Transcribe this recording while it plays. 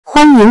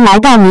欢迎来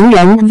到名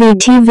人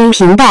VTV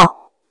频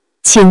道，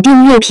请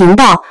订阅频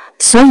道，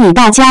所以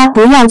大家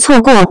不要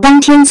错过当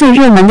天最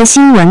热门的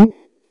新闻。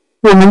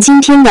我们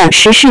今天的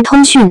时事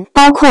通讯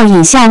包括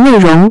以下内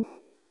容：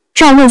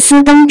赵露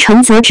思登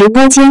陈泽直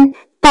播间，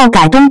爆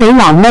改东北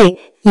老妹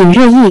引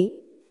热议。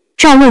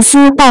赵露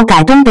思爆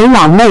改东北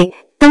老妹，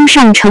登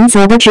上陈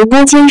泽的直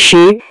播间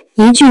时，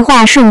一句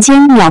话瞬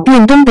间秒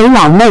变东北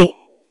老妹。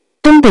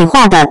东北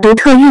话的独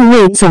特韵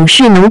味总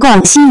是能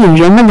够吸引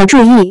人们的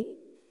注意。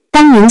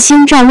当明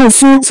星赵露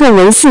思作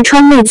为四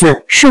川妹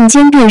子瞬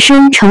间变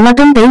身成了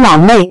东北老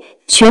妹，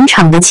全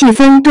场的气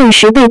氛顿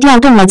时被调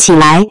动了起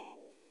来。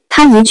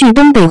她一句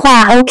东北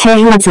话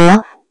OK 了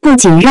则，不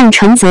仅让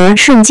陈泽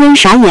瞬间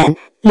傻眼，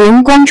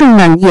连观众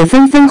们也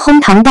纷纷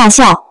哄堂大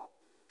笑。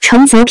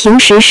陈泽平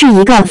时是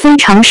一个非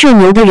常社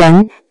牛的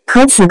人，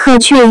可此刻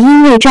却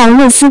因为赵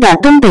露思的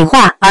东北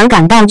话而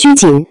感到拘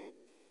谨。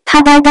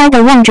他呆呆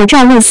地望着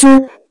赵露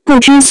思，不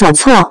知所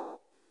措。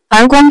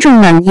而观众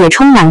们也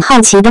充满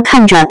好奇地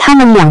看着他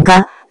们两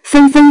个，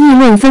纷纷议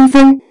论纷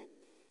纷。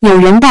有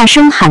人大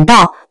声喊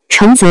道：“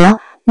陈泽，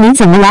你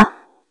怎么了？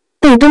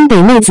被东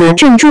北妹子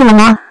镇住了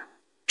吗？”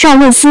赵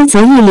露思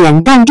则一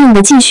脸淡定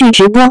地继续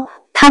直播，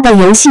她的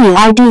游戏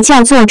ID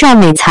叫做赵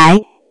美才，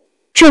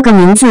这个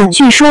名字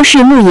据说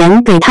是陆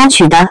岩给她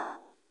取的。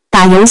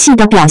打游戏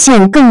的表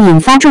现更引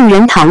发众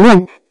人讨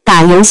论，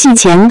打游戏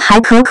前还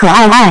可可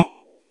爱爱，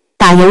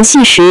打游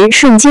戏时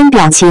瞬间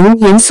表情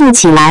严肃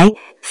起来，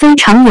非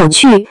常有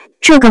趣，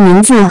这个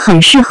名字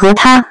很适合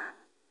她。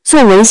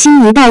作为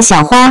新一代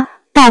小花，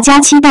大家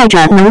期待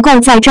着能够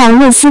在赵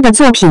露思的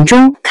作品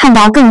中看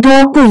到更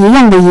多不一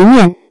样的一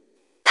面。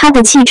她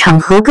的气场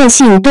和个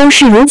性都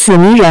是如此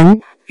迷人，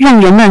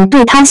让人们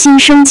对她心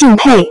生敬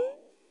佩。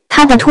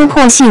她的突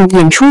破性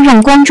演出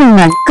让观众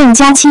们更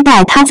加期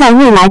待她在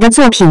未来的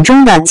作品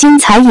中的精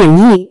彩演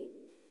绎。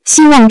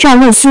希望赵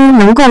露思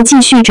能够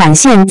继续展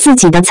现自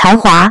己的才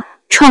华，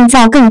创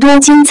造更多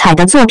精彩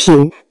的作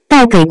品，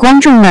带给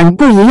观众们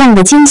不一样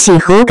的惊喜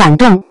和感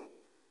动。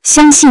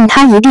相信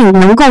她一定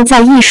能够在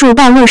艺术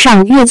道路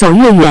上越走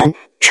越远，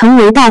成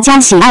为大家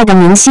喜爱的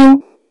明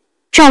星。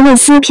赵露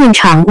思片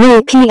场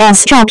为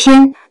PS 照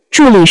片，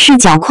助理视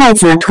角筷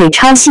子腿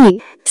超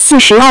细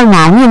，42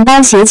码面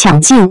包鞋抢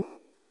镜。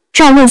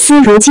赵露思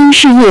如今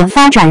事业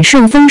发展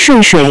顺风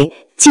顺水，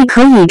既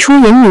可以出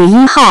演女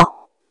一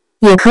号，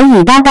也可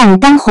以搭档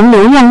当红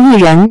流量艺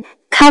人，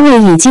咖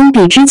位已经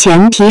比之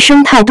前提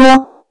升太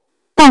多。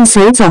伴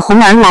随走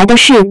红而来的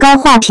是高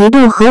话题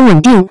度和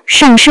稳定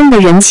上升的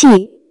人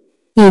气，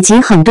以及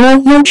很多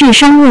优质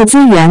商务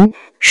资源，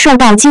受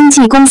到经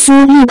纪公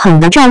司力捧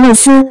的赵露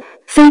思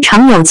非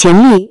常有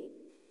潜力。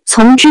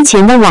从之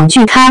前的网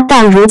剧咖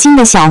到如今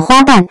的小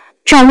花旦，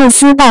赵露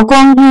思曝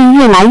光率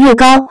越来越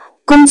高，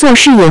工作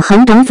室也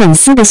很懂粉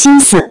丝的心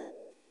思，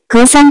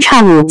隔三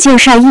差五就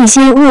晒一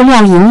些物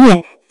料营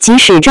业。即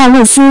使赵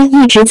露思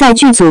一直在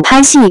剧组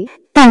拍戏，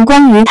但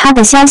关于她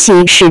的消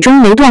息始终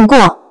没断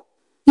过。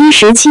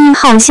17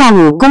号下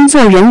午，工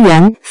作人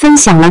员分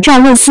享了赵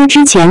露思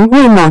之前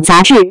为某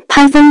杂志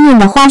拍封面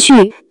的花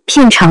絮，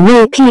片场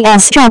为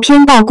PS 照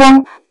片曝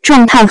光，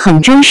状态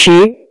很真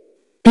实。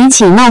比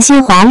起那些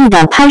华丽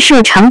的拍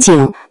摄场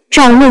景，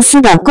赵露思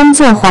的工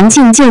作环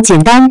境就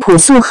简单朴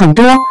素很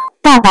多，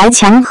大白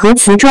墙和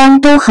瓷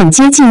砖都很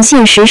接近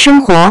现实生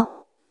活。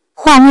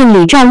画面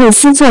里赵露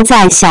思坐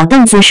在小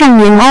凳子上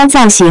面凹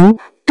造型，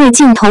对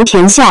镜头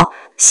甜笑，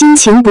心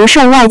情不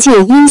受外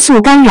界因素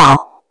干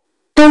扰。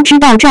都知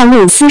道赵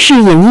露思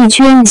是演艺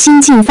圈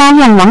新晋发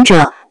亮王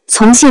者，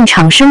从现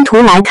场生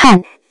图来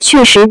看，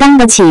确实当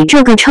得起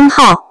这个称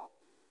号。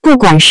不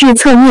管是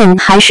侧面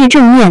还是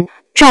正面，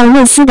赵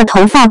露思的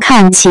头发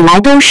看起来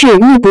都是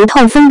密不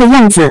透风的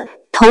样子，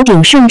头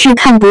顶甚至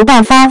看不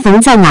到发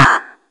缝在哪。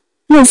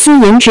露思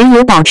颜值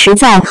也保持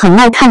在很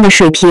耐看的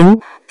水平，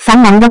繁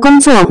忙的工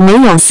作没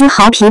有丝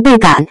毫疲惫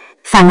感，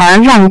反而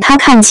让她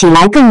看起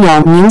来更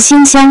有明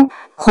星香，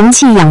红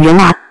气养人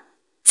啊。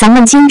咱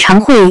们经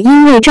常会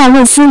因为赵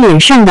露思脸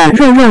上的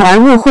肉肉而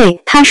误会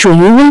她属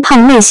于微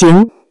胖类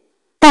型，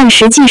但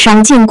实际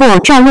上见过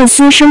赵露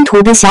思生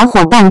图的小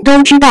伙伴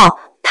都知道，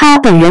她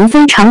本人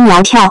非常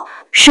苗条，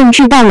甚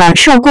至到了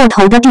瘦过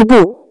头的地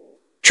步。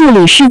助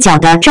理视角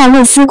的赵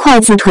露思筷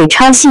子腿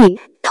超细，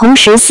同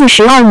时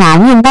42码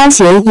面包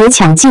鞋也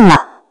抢镜了。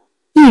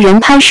艺人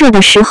拍摄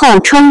的时候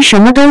穿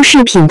什么都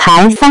是品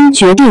牌方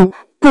决定，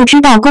不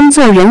知道工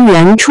作人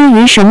员出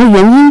于什么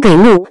原因给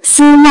露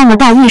思那么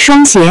大一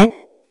双鞋。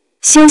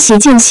休息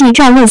间隙，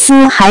赵露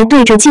思还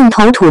对着镜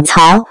头吐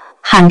槽，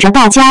喊着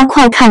大家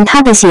快看她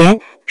的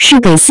鞋，是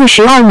给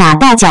42码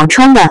大脚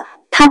穿的，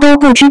她都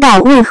不知道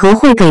为何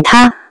会给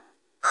她。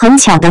很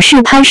巧的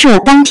是，拍摄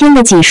当天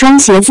的几双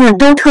鞋子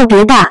都特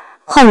别大，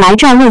后来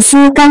赵露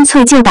思干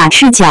脆就打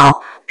赤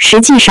脚，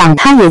实际上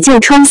她也就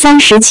穿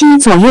37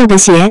左右的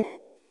鞋。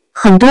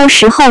很多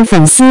时候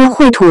粉丝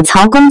会吐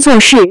槽工作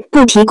室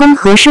不提供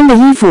合身的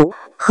衣服、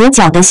合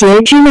脚的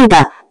鞋之类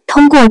的，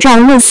通过赵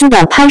露思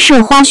的拍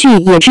摄花絮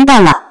也知道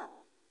了。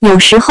有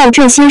时候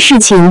这些事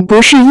情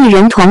不是艺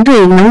人团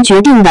队能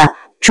决定的，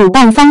主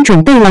办方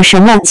准备了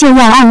什么就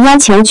要按要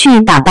求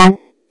去打扮。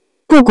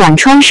不管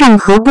穿上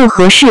合不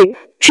合适，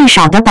至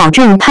少的保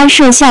证拍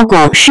摄效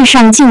果是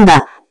上镜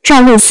的。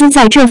赵露思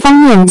在这方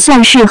面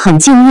算是很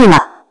敬业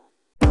了。